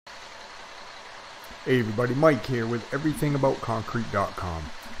Hey everybody, Mike here with everythingaboutconcrete.com.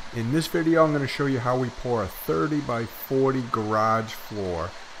 In this video I'm going to show you how we pour a 30 by 40 garage floor.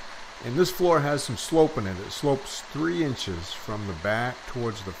 And this floor has some slope in it. It slopes 3 inches from the back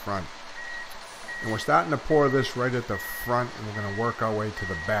towards the front. And we're starting to pour this right at the front, and we're going to work our way to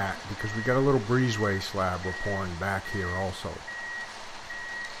the back because we got a little breezeway slab we're pouring back here also.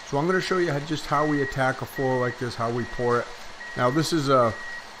 So I'm going to show you just how we attack a floor like this, how we pour it. Now this is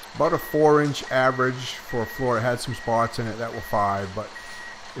about a 4-inch average for a floor. It had some spots in it that were 5, but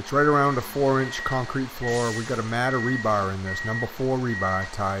it's right around a 4-inch concrete floor. We got a mat of rebar in this, number 4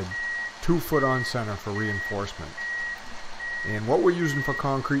 rebar tied 2 foot on center for reinforcement. And what we're using for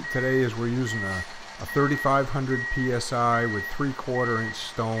concrete today is we're using a 3500 psi with 3/4 inch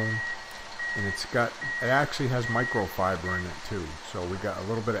stone, and it actually has microfiber in it too. So we got a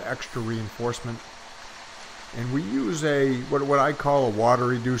little bit of extra reinforcement. And we use what I call a water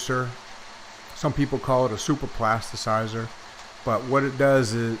reducer. Some people call it a super plasticizer. But what it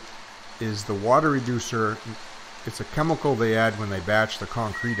does is the water reducer, it's a chemical they add when they batch the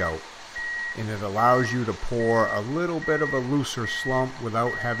concrete out. And it allows you to pour a little bit of a looser slump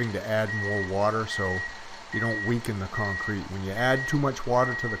without having to add more water, so you don't weaken the concrete. When you add too much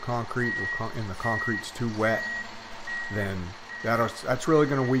water to the concrete and the concrete's too wet, then that's really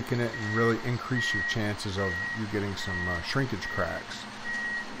going to weaken it and really increase your chances of you getting some shrinkage cracks.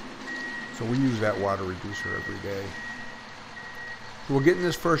 So we use that water reducer every day. So we're getting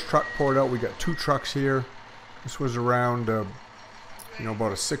this first truck poured out. We got 2 trucks here. This was around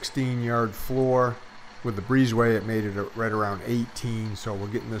about a 16-yard floor. With the breezeway it made it right around 18, so we're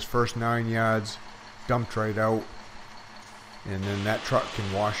getting this first 9 yards dumped right out, and then that truck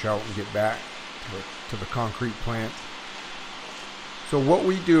can wash out and get back to the concrete plant. So what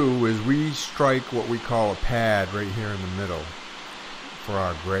we do is we strike what we call a pad right here in the middle for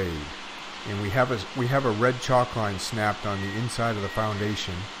our grade, and we have a red chalk line snapped on the inside of the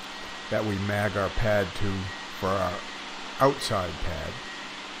foundation that we mag our pad to for our outside pad,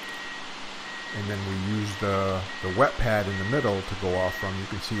 and then we use the wet pad in the middle to go off from. You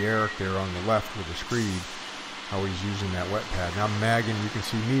can see Eric there on the left with the screed, how he's using that wet pad. Now I'm magging, you can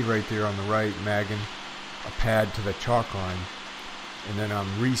see me right there on the right magging a pad to the chalk line, and then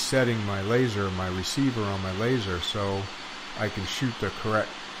I'm resetting my receiver on my laser so I can shoot the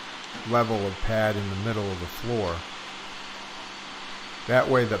correct level of pad in the middle of the floor. That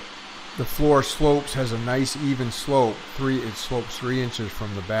way the floor has a nice even slope. It slopes 3 inches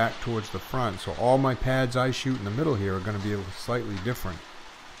from the back towards the front. So all my pads I shoot in the middle here are going to be slightly different.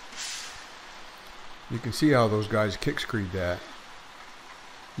 You can see how those guys kick screed that,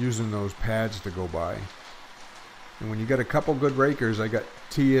 using those pads to go by. And when you got a couple good rakers, I got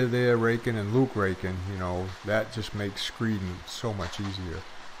Tia there raking and Luke raking, that just makes screeding so much easier.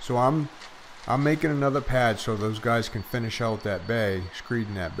 So I'm making another pad so those guys can finish out that bay,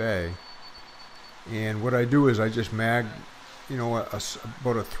 screeding that bay. And what I do is I just mag,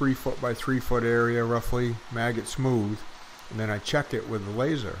 about a 3 foot by 3 foot area roughly, mag it smooth, and then I check it with the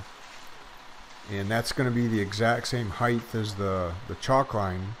laser. And that's going to be the exact same height as the chalk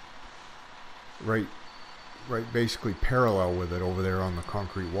line, right basically parallel with it over there on the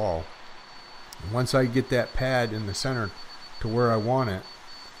concrete wall. And once I get that pad in the center to where I want it,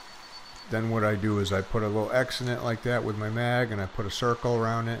 then what I do is I put a little X in it like that with my mag, and I put a circle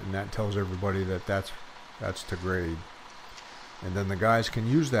around it, and that tells everybody that that's to grade. And then the guys can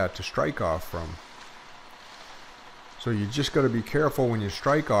use that to strike off from. So you just got to be careful when you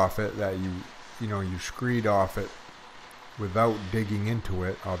strike off it that you screed off it without digging into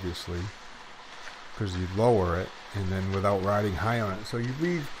it, obviously, because you lower it, and then without riding high on it. So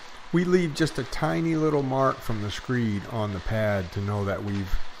we leave just a tiny little mark from the screed on the pad to know that we've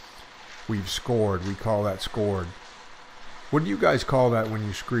scored. We call that scored. What do you guys call that when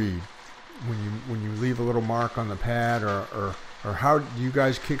you screed? When you leave a little mark on the pad, or how do you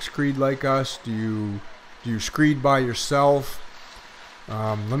guys kick screed like us? Do you screed by yourself?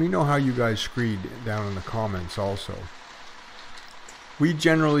 Let me know how you guys screed down in the comments also. We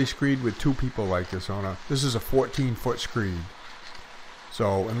generally screed with 2 people like this this is a 14-foot screed.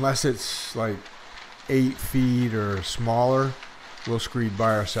 So unless it's like 8 feet or smaller, we'll screed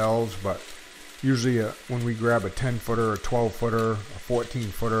by ourselves. But usually when we grab a 10-footer, a 12-footer, a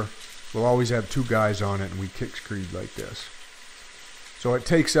 14-footer, we'll always have 2 guys on it, and we kick screed like this. So it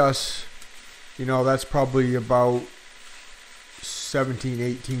takes us, that's probably about 17,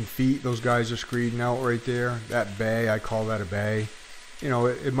 18 feet. Those guys are screeding out right there. That bay, I call that a bay.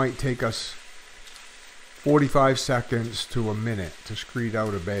 It might take us 45 seconds to a minute to screed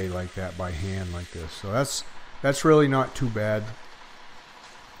out a bay like that by hand like this. So that's really not too bad.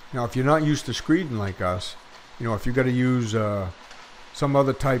 Now if you're not used to screeding like us, you know, if you're going to use some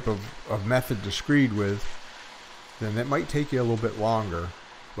other type of method to screed with, then that might take you a little bit longer.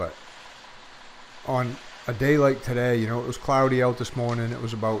 But on a day like today, you know, it was cloudy out this morning. It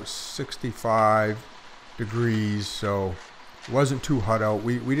was about 65 degrees, so it wasn't too hot out.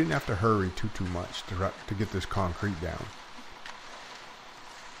 We didn't have to hurry too much to get this concrete down.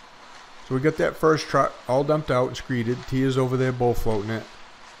 So we got that first truck all dumped out and screeded. Tia's over there bull floating it.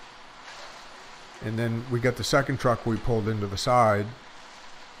 And then we got the second truck we pulled into the side.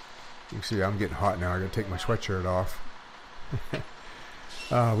 You can see I'm getting hot now. I gotta take my sweatshirt off.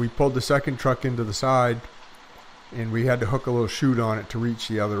 We pulled the second truck into the side, and we had to hook a little chute on it to reach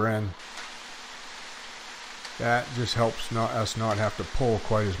the other end. That just helps us not have to pull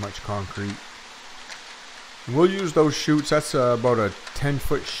quite as much concrete. And we'll use those chutes. That's about a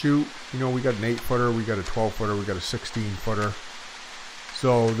 10-foot chute. You know, we got an 8-footer, we got a 12-footer, we got a 16-footer.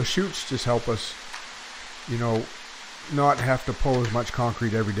 So the chutes just help us, you know, not have to pull as much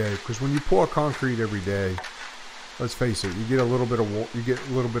concrete every day. Because when you pour concrete every day, let's face it, you get a little bit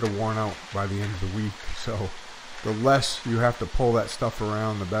of worn out by the end of the week. So the less you have to pull that stuff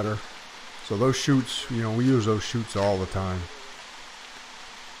around, the better. So those chutes, you know, we use those chutes all the time.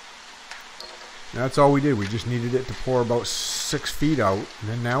 And that's all we did. We just needed it to pour about 6 feet out, and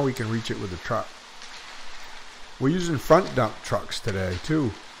then now we can reach it with the truck. We're using front dump trucks today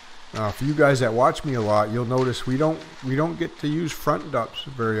too. For you guys that watch me a lot, you'll notice we don't get to use front dumps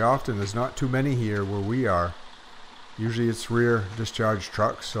very often. There's not too many here where we are. Usually it's rear discharge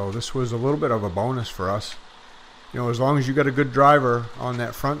trucks, so this was a little bit of a bonus for us. You know, as long as you got a good driver on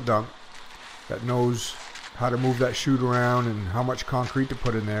that front dump that knows how to move that chute around and how much concrete to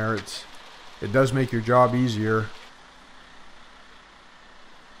put in there, it does make your job easier.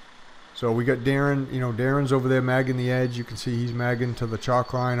 So we got Darren, you know, Darren's over there magging the edge. You can see he's magging to the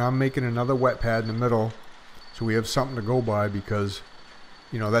chalk line. I'm making another wet pad in the middle, so we have something to go by, because,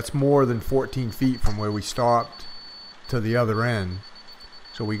 you know, that's more than 14 feet from where we stopped to the other end.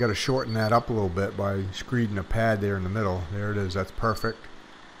 So we got to shorten that up a little bit by screeding a pad there in the middle. There it is. That's perfect.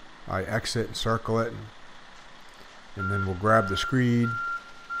 I exit and circle it, and then we'll grab the screed,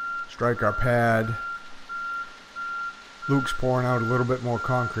 strike our pad. Luke's pouring out a little bit more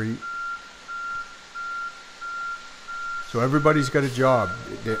concrete. So everybody's got a job.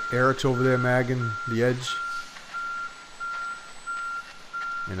 Eric's over there magging the edge,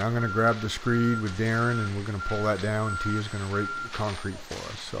 and I'm going to grab the screed with Darren, and we're going to pull that down. Tia's going to rake the concrete for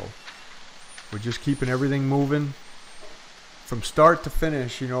us. So we're just keeping everything moving from start to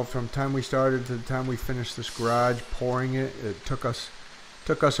finish. You know, from the time we started to the time we finished this garage pouring it, it took us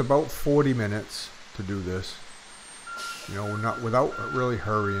about 40 minutes to do this. You know, without really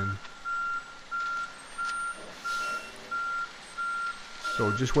hurrying. So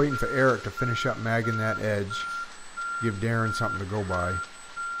just waiting for Eric to finish up magging that edge, give Darren something to go by,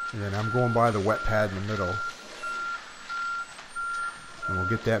 and then I'm going by the wet pad in the middle, and we'll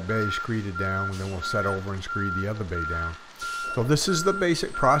get that bay screeded down, and then we'll set over and screed the other bay down. So this is the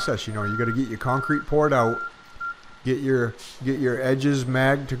basic process. You know, you got to get your concrete poured out, get your edges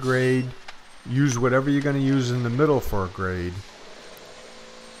magged to grade, use whatever you're going to use in the middle for a grade,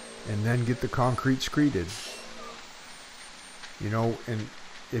 and then get the concrete screeded. You know, and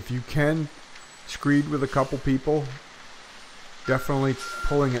if you can screed with a couple people, definitely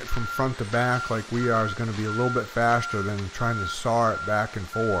pulling it from front to back like we are is going to be a little bit faster than trying to saw it back and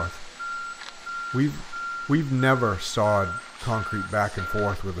forth. We've never sawed concrete back and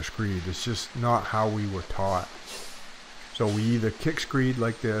forth with a screed. It's just not how we were taught. So we either kick screed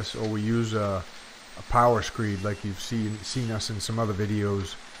like this, or we use a power screed like you've seen us in some other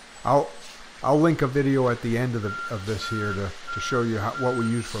videos. I'll link a video at the end of this here to show you what we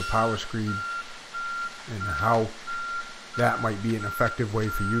use for a power screed, and how that might be an effective way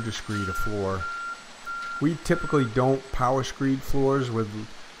for you to screed a floor. We typically don't power screed floors with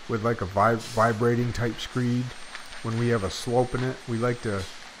like a vibrating type screed. When we have a slope in it, we like to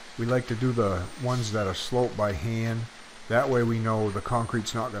do the ones that are sloped by hand. That way we know the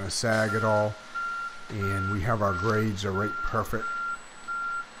concrete's not going to sag at all, and we have our grades are right perfect.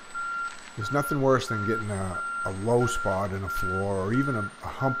 There's nothing worse than getting a low spot in a floor, or even a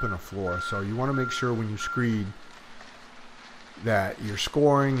hump in a floor. So you want to make sure when you screed that you're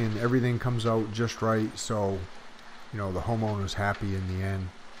scoring and everything comes out just right, so you know the homeowner's happy in the end.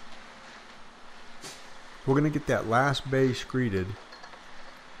 We're going to get that last bay screeded.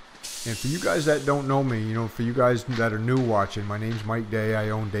 And for you guys that don't know me, you know, for you guys that are new watching, my name's Mike Day. I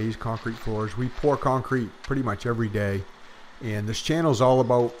own Day's Concrete Floors. We pour concrete pretty much every day, and this channel is all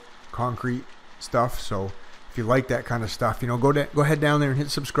about concrete stuff. So if you like that kind of stuff, go ahead down there and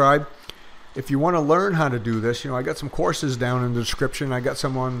hit subscribe. If you want to learn how to do this, I got some courses down in the description. I got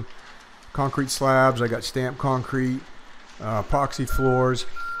some on concrete slabs. I got stamped concrete, epoxy floors,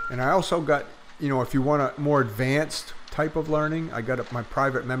 and I also got, if you want a more advanced type of learning, I got my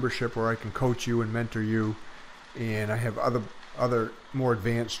private membership where I can coach you and mentor you, and I have other more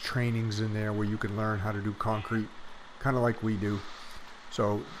advanced trainings in there where you can learn how to do concrete kind of like we do.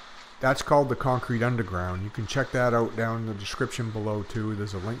 So that's called the Concrete Underground. You can check that out down in the description below too.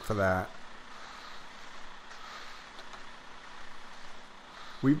 There's a link for that.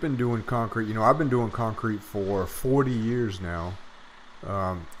 We've been doing concrete, I've been doing concrete for 40 years now.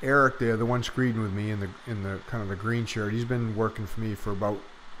 Eric there, the one screeding with me in the kind of the green shirt, he's been working for me for about,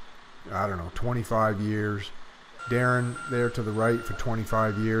 I don't know, 25 years. Darren there to the right for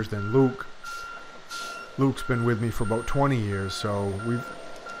 25 years. Then Luke's been with me for about 20 years. So we've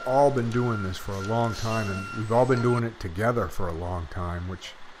all been doing this for a long time, and we've all been doing it together for a long time,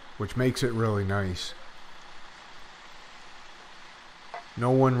 which makes it really nice.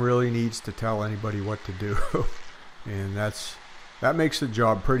 No one really needs to tell anybody what to do. And that makes the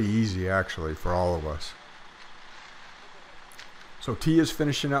job pretty easy, actually, for all of us. So Tia's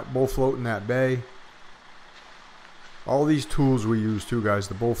finishing up bull floating that bay. All these tools we use too, guys,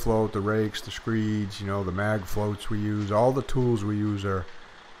 the bull float, the rakes, the screeds, the mag floats we use, all the tools we use are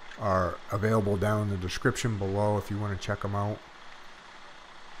available down in the description below if you want to check them out.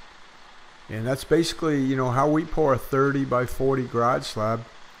 And that's basically, how we pour a 30 by 40 garage slab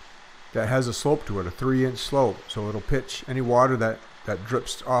that has a slope to it, a 3-inch slope. So it'll pitch any water that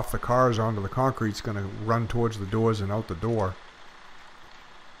drips off the cars onto the concrete. It's going to run towards the doors and out the door.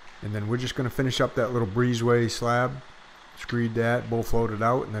 And then we're just going to finish up that little breezeway slab, screed that, bull float it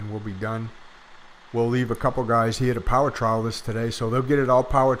out, and then we'll be done. We'll leave a couple guys here to power trowel this today, so they'll get it all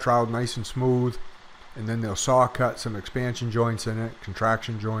power troweled nice and smooth, and then they'll saw cut some expansion joints in it,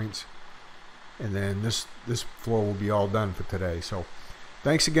 contraction joints, and then this floor will be all done for today. So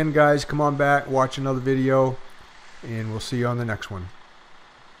thanks again, guys. Come on back, watch another video, and we'll see you on the next one.